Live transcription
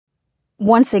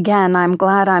Once again, I'm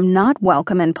glad I'm not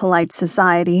welcome in polite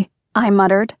society, I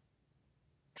muttered.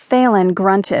 Phelan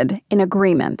grunted in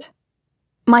agreement.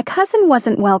 My cousin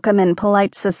wasn't welcome in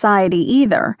polite society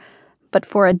either, but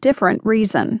for a different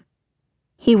reason.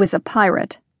 He was a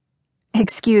pirate.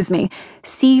 Excuse me,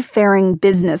 seafaring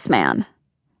businessman.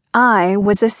 I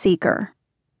was a seeker.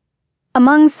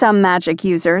 Among some magic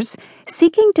users,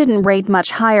 seeking didn't rate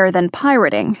much higher than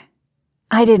pirating.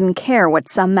 I didn't care what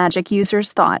some magic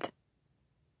users thought.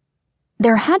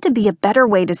 There had to be a better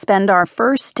way to spend our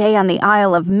first day on the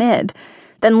Isle of Mid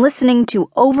than listening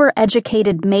to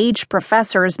overeducated mage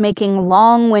professors making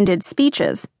long-winded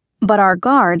speeches, but our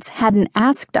guards hadn't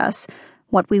asked us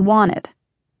what we wanted.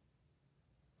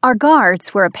 Our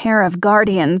guards were a pair of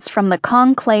guardians from the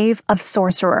Conclave of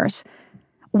Sorcerers.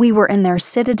 We were in their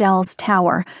citadel's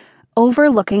tower,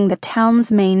 overlooking the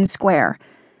town's main square,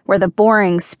 where the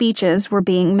boring speeches were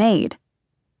being made.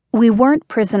 We weren't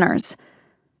prisoners,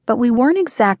 but we weren't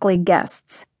exactly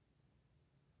guests.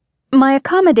 My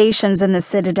accommodations in the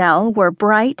Citadel were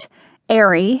bright,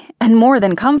 airy, and more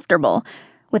than comfortable,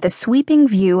 with a sweeping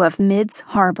view of Mid's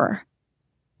harbor.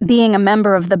 Being a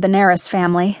member of the Benares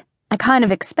family, I kind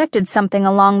of expected something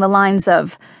along the lines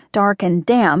of dark and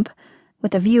damp,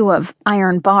 with a view of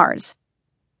iron bars.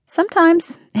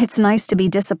 Sometimes it's nice to be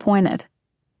disappointed.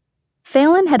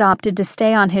 Phelan had opted to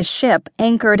stay on his ship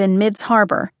anchored in Mid's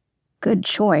harbor. Good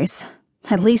choice.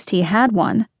 At least he had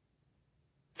one.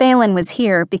 Phelan was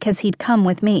here because he'd come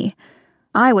with me.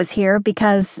 I was here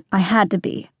because I had to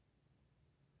be.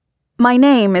 My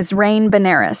name is Rain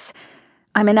Benares.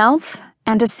 I'm an elf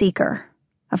and a seeker,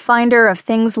 a finder of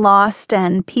things lost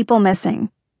and people missing.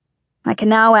 I can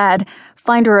now add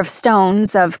finder of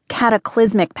stones of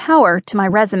cataclysmic power to my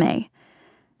resume.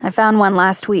 I found one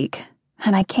last week,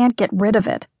 and I can't get rid of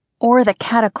it, or the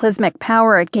cataclysmic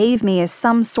power it gave me is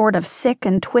some sort of sick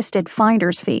and twisted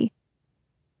finder's fee.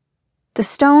 The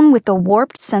stone with the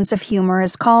warped sense of humor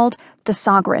is called the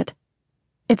Sogrid.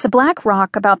 It's a black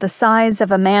rock about the size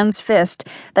of a man's fist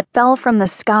that fell from the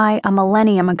sky a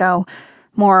millennium ago,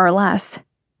 more or less.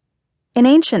 In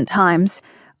ancient times,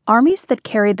 armies that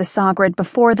carried the Sogrid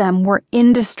before them were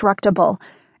indestructible,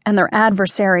 and their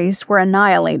adversaries were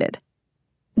annihilated.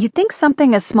 You'd think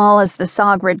something as small as the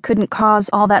Sogrid couldn't cause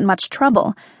all that much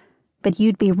trouble, but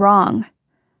you'd be wrong.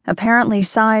 Apparently,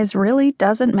 size really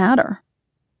doesn't matter.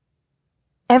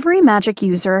 Every magic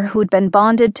user who'd been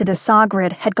bonded to the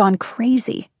Sogrid had gone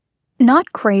crazy.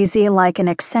 Not crazy like an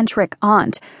eccentric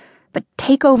aunt, but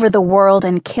take over the world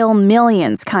and kill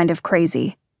millions kind of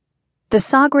crazy. The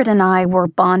Sogrid and I were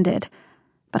bonded,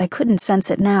 but I couldn't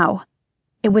sense it now.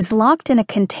 It was locked in a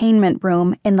containment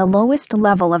room in the lowest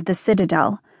level of the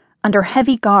Citadel, under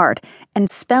heavy guard and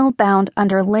spellbound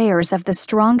under layers of the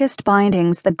strongest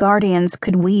bindings the Guardians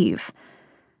could weave.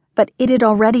 But it had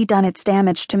already done its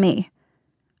damage to me.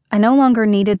 I no longer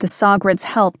needed the Sogrid's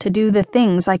help to do the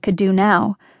things I could do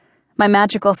now. My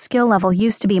magical skill level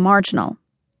used to be marginal.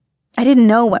 I didn't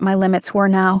know what my limits were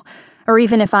now, or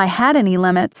even if I had any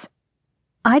limits.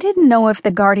 I didn't know if the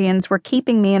Guardians were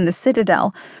keeping me in the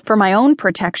Citadel for my own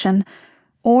protection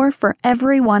or for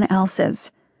everyone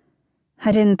else's.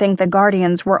 I didn't think the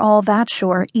Guardians were all that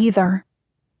sure either.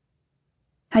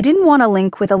 I didn't want to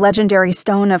link with a legendary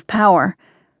stone of power.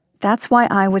 That's why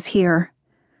I was here.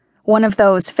 One of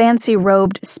those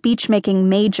fancy-robed speech-making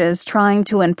mages trying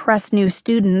to impress new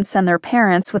students and their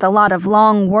parents with a lot of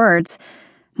long words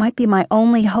might be my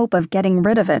only hope of getting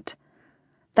rid of it.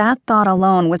 That thought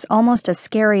alone was almost as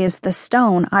scary as the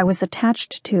stone I was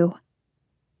attached to.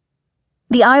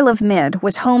 The Isle of Mid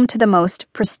was home to the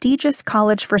most prestigious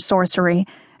college for sorcery,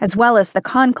 as well as the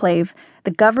Conclave,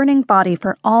 the governing body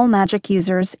for all magic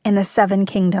users in the 7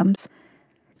 kingdoms.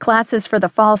 Classes for the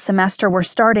fall semester were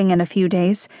starting in a few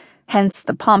days, hence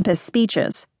the pompous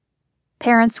speeches.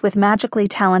 Parents with magically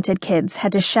talented kids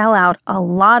had to shell out a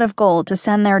lot of gold to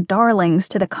send their darlings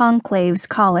to the Conclave's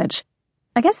college.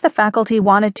 I guess the faculty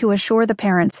wanted to assure the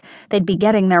parents they'd be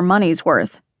getting their money's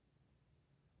worth.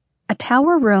 A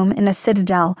tower room in a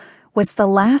citadel was the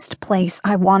last place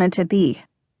I wanted to be.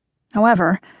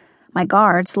 However, my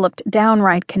guards looked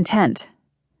downright content.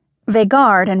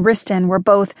 Vegard and Riston were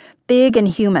both big and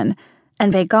human,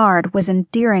 and Vegard was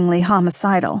endearingly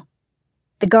homicidal.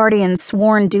 The Guardian's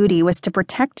sworn duty was to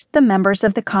protect the members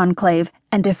of the Conclave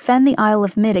and defend the Isle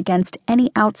of Mid against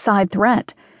any outside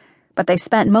threat, but they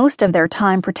spent most of their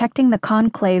time protecting the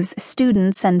Conclave's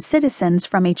students and citizens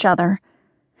from each other.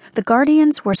 The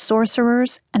Guardians were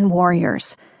sorcerers and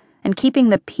warriors, and keeping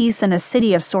the peace in a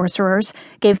city of sorcerers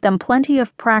gave them plenty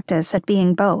of practice at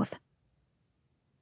being both.